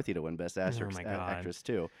Melissa McCarthy to win Best Actress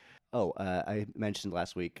too. Oh, I mentioned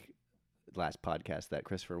last podcast that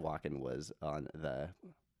Christopher Walken was on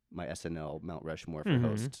my SNL Mount Rushmore for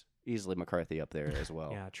host. Easily McCarthy up there as well.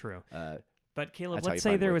 Yeah, true. But Caleb, let's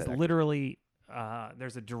say there was literally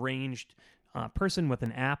there's a deranged person with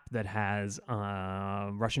an app that has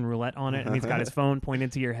Russian roulette on it, and he's got his phone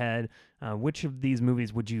pointed to your head. Which of these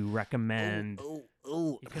movies would you recommend?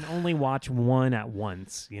 You can only watch one at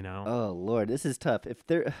once, Oh, Lord, this is tough. If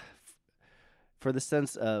there, for the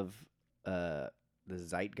sense of the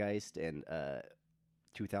zeitgeist and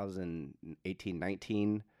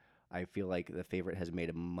 2018-19, I feel like The Favorite has made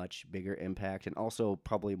a much bigger impact, and also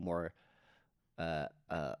probably more a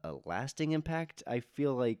lasting impact. I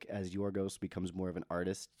feel like as Yorgos becomes more of an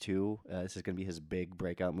artist too, this is going to be his big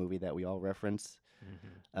breakout movie that we all reference,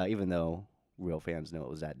 even though real fans know it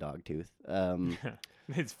was that Dogtooth.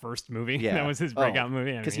 His first movie. Yeah. That was his breakout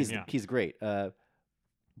movie. Because he's great.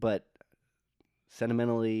 But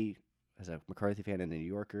sentimentally, as a McCarthy fan and a New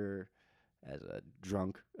Yorker, as a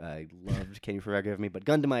drunk, I loved Can You Forgive Me? But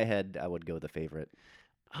gun to my head, I would go The Favorite.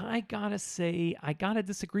 I gotta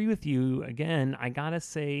disagree with you again. I gotta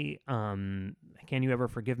say, Can You Ever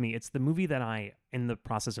Forgive Me? It's the movie that in the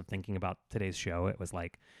process of thinking about today's show, it was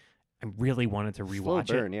like, I really wanted to rewatch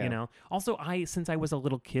it, yeah. Also, since I was a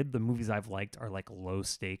little kid, the movies I've liked are like low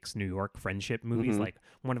stakes New York friendship movies. Like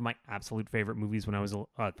one of my absolute favorite movies when I was a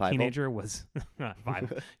teenager was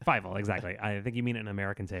Fievel, exactly. I think you mean An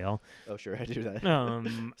American Tail. Oh, sure, I do that.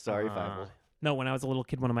 Sorry, Fievel. No, when I was a little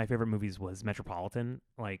kid, one of my favorite movies was Metropolitan,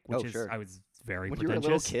 I was very pretentious. You were a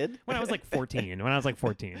little kid? When I was like 14.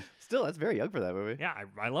 Still, that's very young for that movie. Yeah,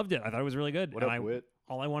 I loved it. I thought it was really good. What up, Wit?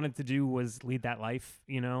 All I wanted to do was lead that life,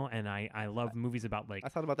 and I love movies about like... I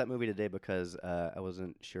thought about that movie today because I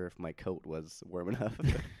wasn't sure if my coat was warm enough.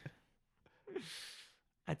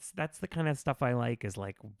 That's the kind of stuff I like, is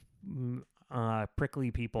like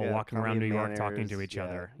prickly people walking around New York talking to each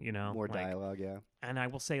other, More dialogue, yeah. And I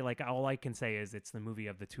will say, like, all I can say is it's the movie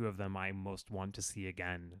of the two of them I most want to see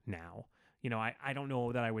again now. I don't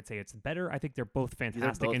know that I would say it's better. I think they're both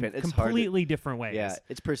fantastic in completely different ways. Yeah,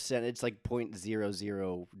 it's like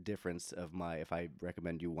 0.00 difference of if I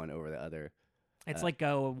recommend you one over the other. It's like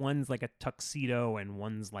one's like a tuxedo and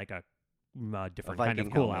one's like a different A kind of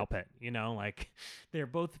Viking cool helmet. outfit. You know, like they're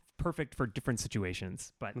both perfect for different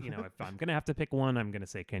situations. But you know, if I'm gonna have to pick one, I'm gonna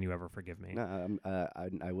say, "Can you ever forgive me?" No,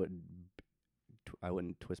 I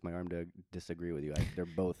wouldn't twist my arm to disagree with you. They're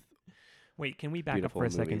both. Wait, can we back up Beautiful for a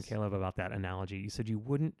second, movies. Caleb, about that analogy? You said you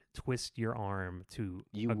wouldn't twist your arm to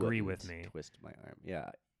You agree wouldn't with me. Twist my arm. Yeah,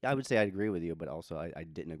 I would say I'd agree with you, but also I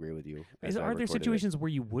didn't agree with you. as I Are there recorded it. situations where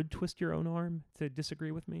you would twist your own arm to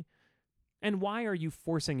disagree with me? And why are you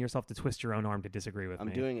forcing yourself to twist your own arm to disagree with me?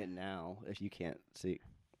 I'm doing it now. If you can't see,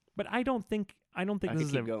 But I don't think I this could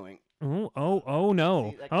is keep going. Oh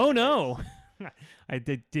no. See, that Oh kinda no. I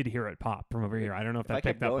did hear it pop from over here. I don't know if If I that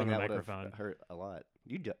kept picked up going, on the that would've microphone. hurt a lot.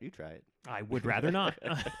 You try it. I would rather not.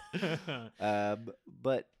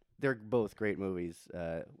 But they're both great movies,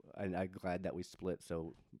 and I'm glad that we split.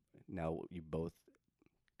 So now you both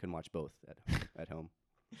can watch both at home.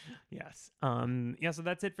 Yes. So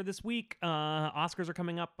that's it for this week. Oscars are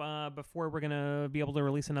coming up before we're going to be able to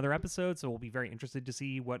release another episode, so we'll be very interested to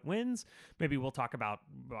see what wins. Maybe we'll talk about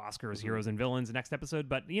Oscars, heroes, and villains next episode,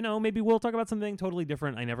 but, maybe we'll talk about something totally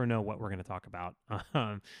different. I never know what we're going to talk about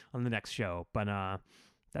on the next show, but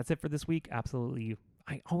that's it for this week. Absolutely.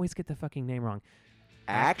 I always get the fucking name wrong.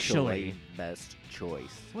 Actually, best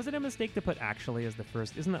choice. Was it a mistake to put "actually" as the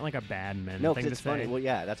first? Isn't that like a bad men No, thing because to it's say? funny. Well,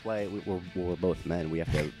 yeah, that's why we're both men. We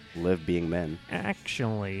have to live being men.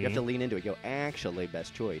 Actually. You have to lean into it. Go, actually,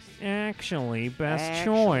 best choice. Actually, best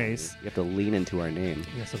Actually. choice. You have to lean into our name.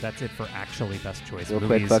 Yeah, so that's it for Actually Best Choice Real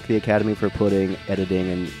movies. quick, fuck the Academy for putting editing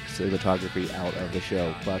and cinematography out of the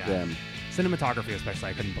show. Fuck yeah. them. Cinematography especially,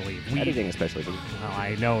 I couldn't believe. Editing especially. Well,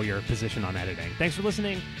 I know your position on editing. Thanks for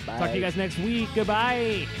listening. Bye. Talk to you guys next week.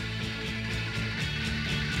 Goodbye.